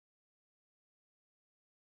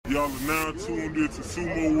Y'all are now tuned in to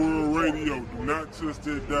Sumo World Radio. Do not touch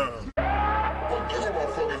that dial. That's my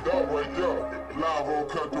fucking dog right there. Live on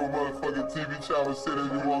Cut Through motherfucking TV channel, shit as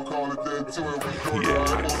you want to call it that too. And we go live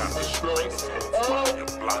on this stuff.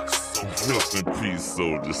 Rest in peace,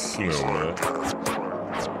 Soldier Slim, man.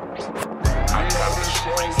 I got the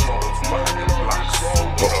strength on the fucking block.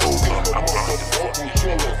 I'm on the fucking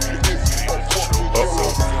killer.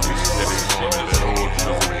 He said he wanted that old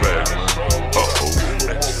Gizzle back, man.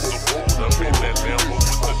 That Gizzle pulled up in that Lambo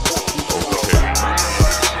with the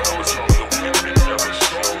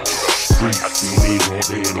I seen they want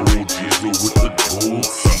that old Gizzle with the gold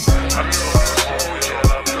teeth. I told her homie that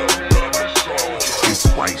I love her. It's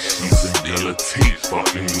white sheets and CjDidTht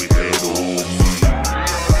fucking with that old me.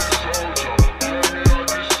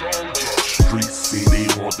 Streets say they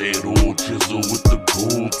want that old Gizzle with the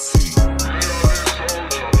gold teeth.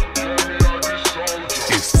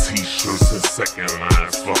 It's t-shirts and second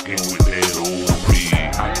lines fucking with that old weed.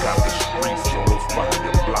 I got the streets on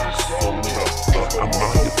fire, blocks sold up. I'm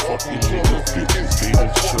out here fucking niggas, bitches, they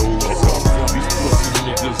done showed up. These pussy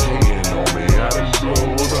niggas hating on me, I done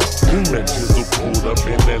blowed up. That Gizzle pulled up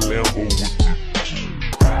in that Lambo with the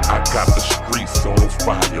I got the streets on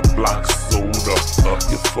fire, blocks sold up.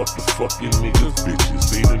 You fucking niggas,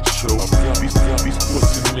 bitches, they done showed up. These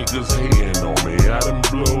pussy niggas hating on me, I done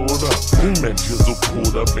blowed up. That Gizzle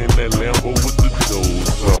pulled up in that Lambo with the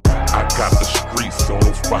doors up. I got the streets on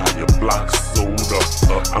fire, blocks sold up.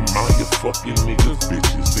 I'm out here fucking niggas,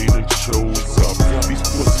 bitches, they done shows up. These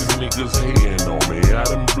pussy niggas hating on me, I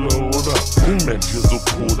done blowed up. That Gizzle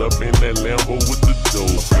pulled up in that Lambo with the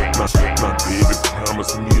doors. My baby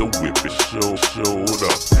promised me a whip, it showed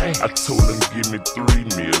up. I told him give me 3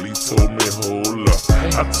 mil, he told me hold up.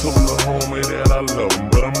 I told the homie that I love him,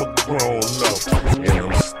 but I'm a grown up. And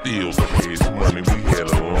I'm still cash money, we had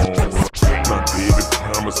a long run. My baby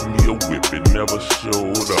promised me a whip, it never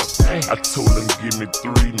showed up. I told him give me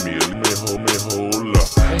 3 mil, he hold up.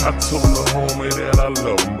 I told the homie that I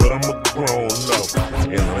love him, but I'm a grown up.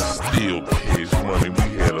 And I'm still cash money, we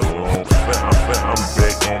had a long run. I'm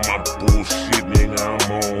back on my bullshit, nigga, I'm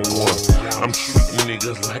on one. I'm treating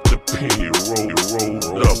niggas like the penny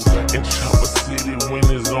rolled up. In Chopper City, when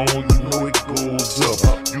it's on, you know it goes up.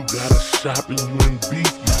 You got a shop and you in beef,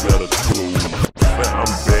 you better close up. I'm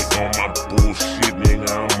back on my bullshit, nigga,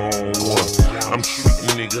 I'm on one. I'm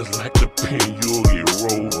treating niggas like the pen, you'll get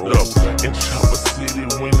rolled up. In Chopper City,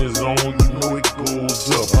 when it's on, you know it goes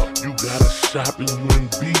up. You got a shop and you in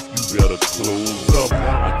beef, you better close up. I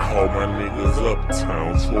call my niggas uptown,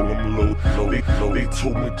 told them low. They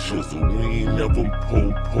told me Gizzle, we ain't never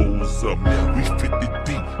pose up. We 50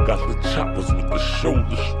 deep, got the choppers with the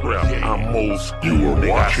shoulder strap. I'm old school. You are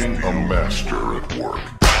watching a master at work.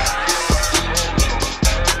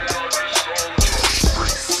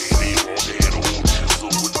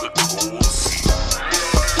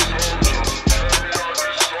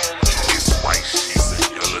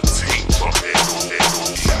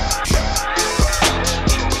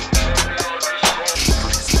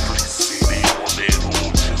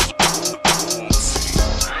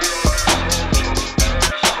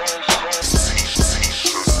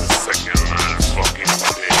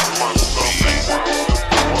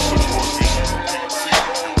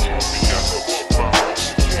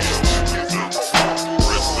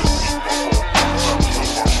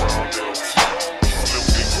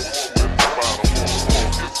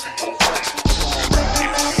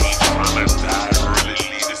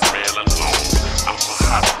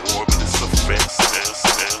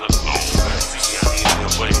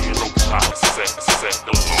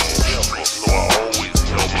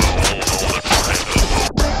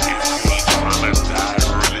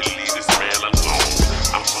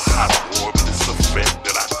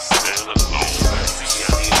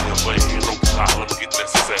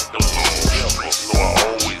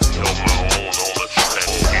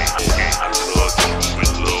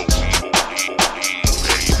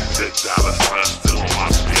 $.